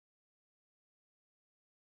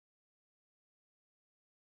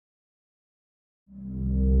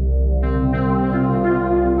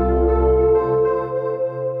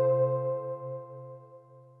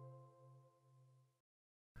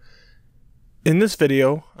In this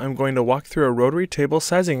video, I'm going to walk through a rotary table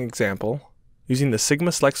sizing example using the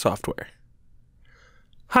Sigma Select software.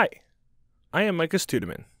 Hi, I am Micah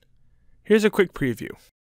Studeman. Here's a quick preview.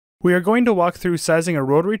 We are going to walk through sizing a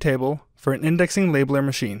rotary table for an indexing labeler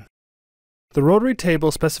machine. The rotary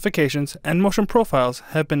table specifications and motion profiles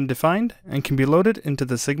have been defined and can be loaded into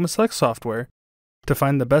the Sigma Select software to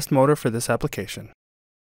find the best motor for this application.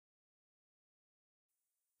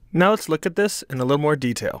 Now let's look at this in a little more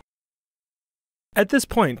detail. At this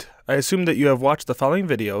point, I assume that you have watched the following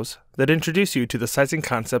videos that introduce you to the sizing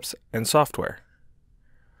concepts and software.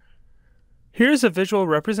 Here is a visual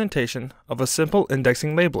representation of a simple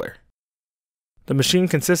indexing labeler. The machine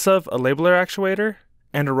consists of a labeler actuator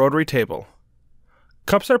and a rotary table.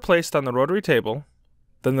 Cups are placed on the rotary table,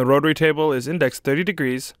 then the rotary table is indexed 30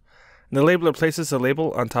 degrees, and the labeler places the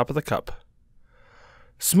label on top of the cup.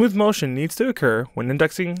 Smooth motion needs to occur when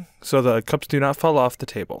indexing so the cups do not fall off the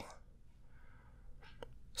table.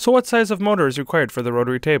 So what size of motor is required for the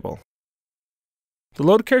rotary table? The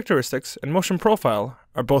load characteristics and motion profile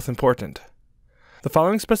are both important. The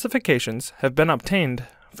following specifications have been obtained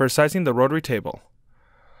for sizing the rotary table.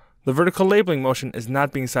 The vertical labeling motion is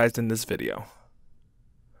not being sized in this video.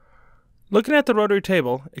 Looking at the rotary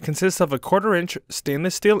table, it consists of a 1/4 inch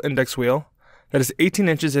stainless steel index wheel that is 18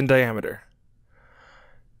 inches in diameter.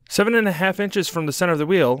 7.5 inches from the center of the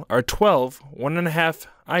wheel are 12 1.5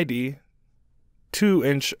 ID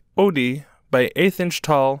 2-inch OD by 1/8 inch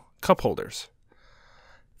tall cup holders.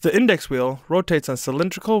 The index wheel rotates on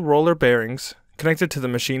cylindrical roller bearings connected to the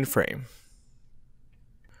machine frame.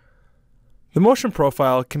 The motion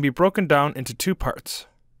profile can be broken down into two parts.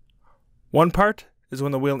 One part is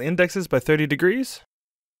when the wheel indexes by 30 degrees,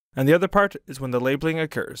 and the other part is when the labeling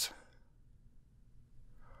occurs.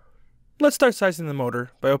 Let's start sizing the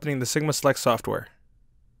motor by opening the Sigma Select software.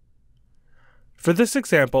 For this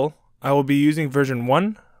example, I will be using version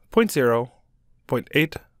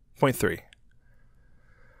 1.0.8.3.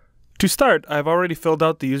 To start, I have already filled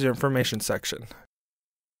out the user information section.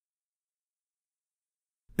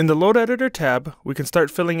 In the Load Editor tab, we can start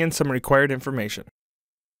filling in some required information.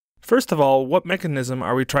 First of all, what mechanism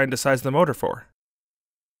are we trying to size the motor for?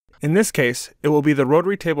 In this case, it will be the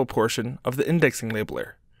rotary table portion of the indexing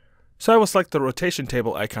labeler, so I will select the rotation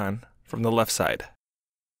table icon from the left side.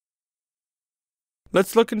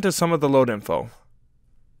 Let's look into some of the load info.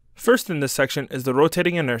 First in this section is the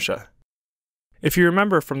rotating inertia. If you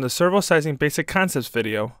remember from the Servo sizing basic concepts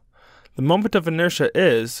video, the moment of inertia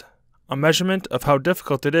is a measurement of how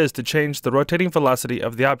difficult it is to change the rotating velocity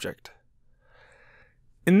of the object.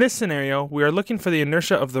 In this scenario, we are looking for the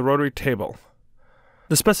inertia of the rotary table.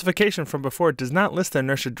 The specification from before does not list the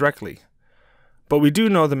inertia directly, but we do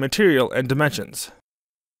know the material and dimensions.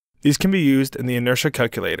 These can be used in the inertia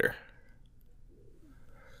calculator.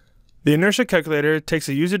 The inertia calculator takes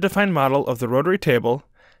a user-defined model of the rotary table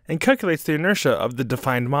and calculates the inertia of the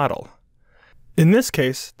defined model. In this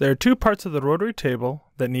case, there are two parts of the rotary table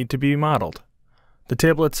that need to be modeled: the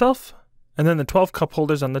table itself, and then the 12 cup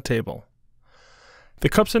holders on the table. The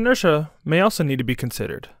cup's inertia may also need to be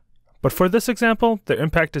considered, but for this example, their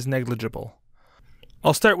impact is negligible.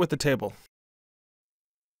 I'll start with the table.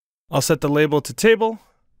 I'll set the label to table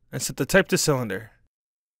and set the type to cylinder.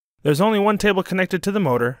 There's only one table connected to the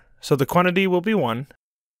motor, so the quantity will be 1,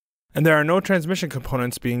 and there are no transmission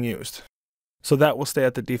components being used, so that will stay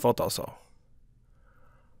at the default also.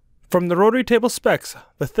 From the rotary table specs,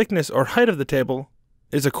 the thickness or height of the table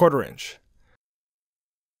is 1/4 inch.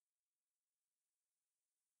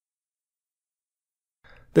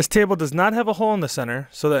 This table does not have a hole in the center,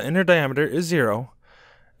 so the inner diameter is 0,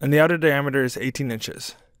 and the outer diameter is 18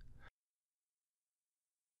 inches.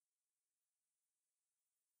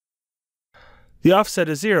 The offset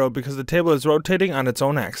is 0 because the table is rotating on its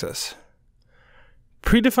own axis.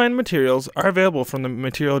 Predefined materials are available from the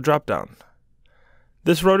material dropdown.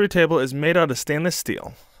 This rotary table is made out of stainless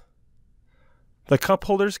steel. The cup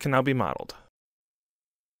holders can now be modeled.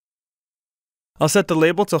 I'll set the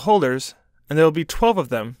label to holders, and there will be 12 of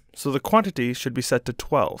them, so the quantity should be set to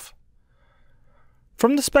 12.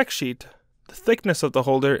 From the spec sheet, the thickness of the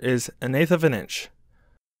holder is 1/8 of an inch.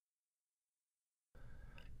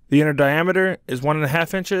 The inner diameter is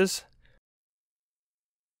 1.5 inches,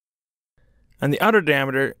 and the outer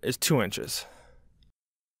diameter is 2 inches.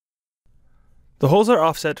 The holes are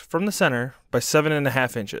offset from the center by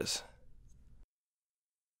 7.5 inches.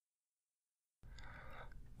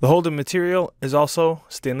 The holding material is also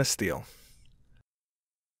stainless steel.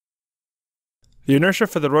 The inertia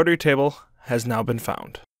for the rotary table has now been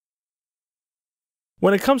found.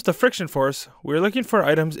 When it comes to friction force, we are looking for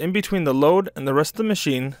items in between the load and the rest of the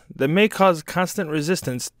machine that may cause constant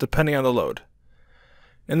resistance depending on the load.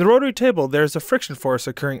 In the rotary table, there is a friction force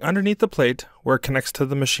occurring underneath the plate where it connects to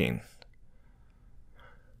the machine.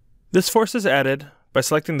 This force is added by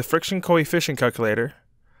selecting the friction coefficient calculator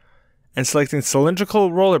and selecting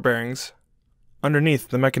cylindrical roller bearings underneath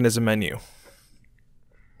the mechanism menu.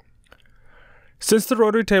 Since the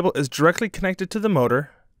rotary table is directly connected to the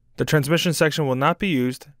motor, the transmission section will not be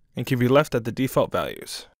used and can be left at the default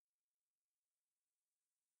values.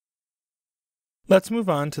 Let's move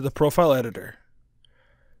on to the profile editor.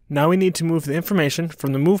 Now we need to move the information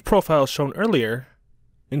from the move profile shown earlier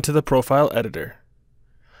into the profile editor.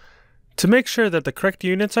 To make sure that the correct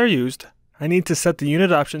units are used, I need to set the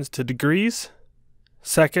unit options to degrees,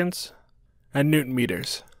 seconds, and Newton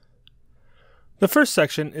meters. The first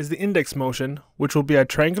section is the index motion, which will be a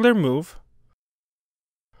triangular move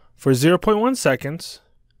for 0.1 seconds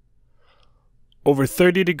over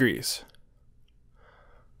 30 degrees.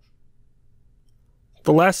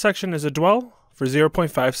 The last section is a dwell for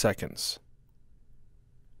 0.5 seconds.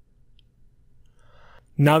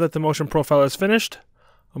 Now that the motion profile is finished,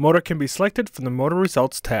 a motor can be selected from the Motor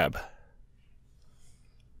Results tab.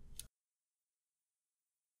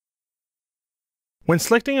 When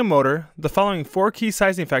selecting a motor, the following 4 key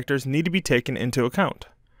sizing factors need to be taken into account: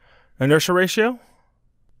 inertia ratio,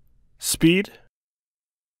 speed,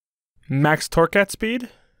 max torque at speed,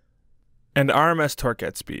 and RMS torque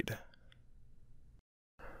at speed.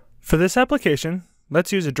 For this application,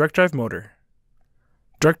 let's use a direct drive motor.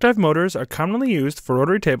 Direct drive motors are commonly used for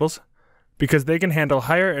rotary tables because they can handle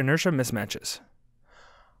higher inertia mismatches.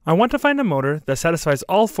 I want to find a motor that satisfies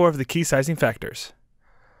all 4 of the key sizing factors.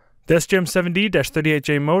 The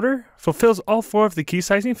SGM7D-38J motor fulfills all 4 of the key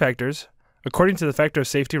sizing factors according to the factor of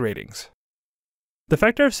safety ratings. The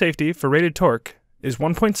factor of safety for rated torque is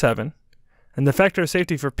 1.7, and the factor of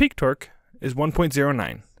safety for peak torque is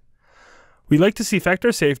 1.09. We like to see factor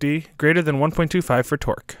of safety greater than 1.25 for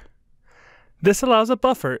torque. This allows a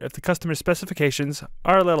buffer if the customer's specifications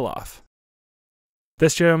are a little off. The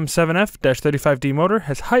SGM7F-35D motor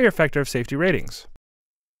has higher factor of safety ratings.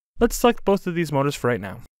 Let's select both of these motors for right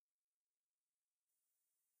now.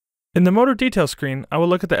 In the motor detail screen, I will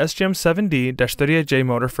look at the SGM7D-38J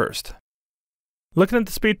motor first. Looking at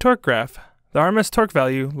the speed torque graph, the RMS torque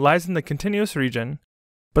value lies in the continuous region,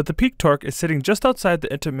 but the peak torque is sitting just outside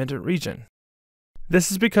the intermittent region. This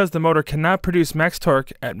is because the motor cannot produce max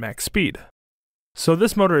torque at max speed. So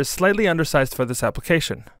this motor is slightly undersized for this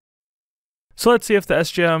application. So let's see if the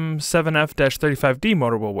SGM7F-35D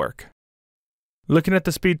motor will work. Looking at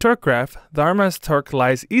the speed torque graph, the RMS torque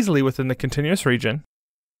lies easily within the continuous region,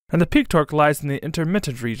 and the peak torque lies in the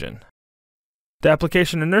intermittent region. The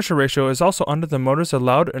application inertia ratio is also under the motor's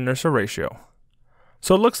allowed inertia ratio.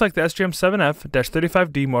 So it looks like the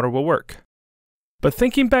SGM7F-35D motor will work. But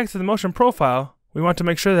thinking back to the motion profile, we want to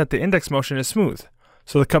make sure that the index motion is smooth,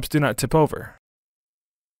 so the cups do not tip over.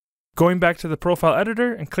 Going back to the profile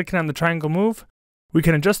editor and clicking on the triangle move, we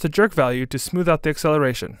can adjust the jerk value to smooth out the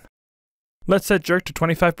acceleration. Let's set jerk to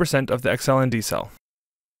 25% of the XL and decel.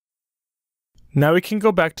 Now we can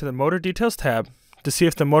go back to the Motor Details tab to see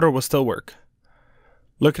if the motor will still work.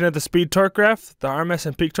 Looking at the speed torque graph, the RMS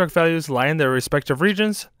and peak torque values lie in their respective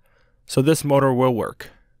regions, so this motor will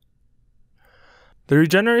work. The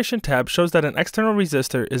Regeneration tab shows that an external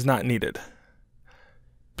resistor is not needed,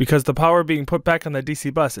 because the power being put back on the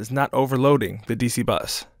DC bus is not overloading the DC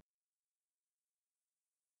bus.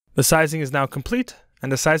 The sizing is now complete, and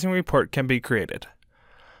the sizing report can be created.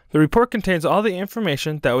 The report contains all the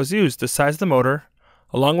information that was used to size the motor,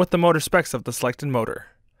 along with the motor specs of the selected motor.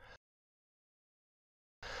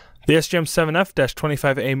 The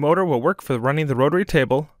SGM7F-25A motor will work for running the rotary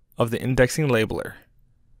table of the indexing labeler.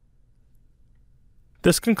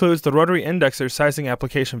 This concludes the rotary indexer sizing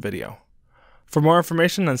application video. For more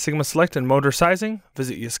information on Sigma Select and motor sizing,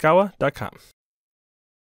 visit Yaskawa.com.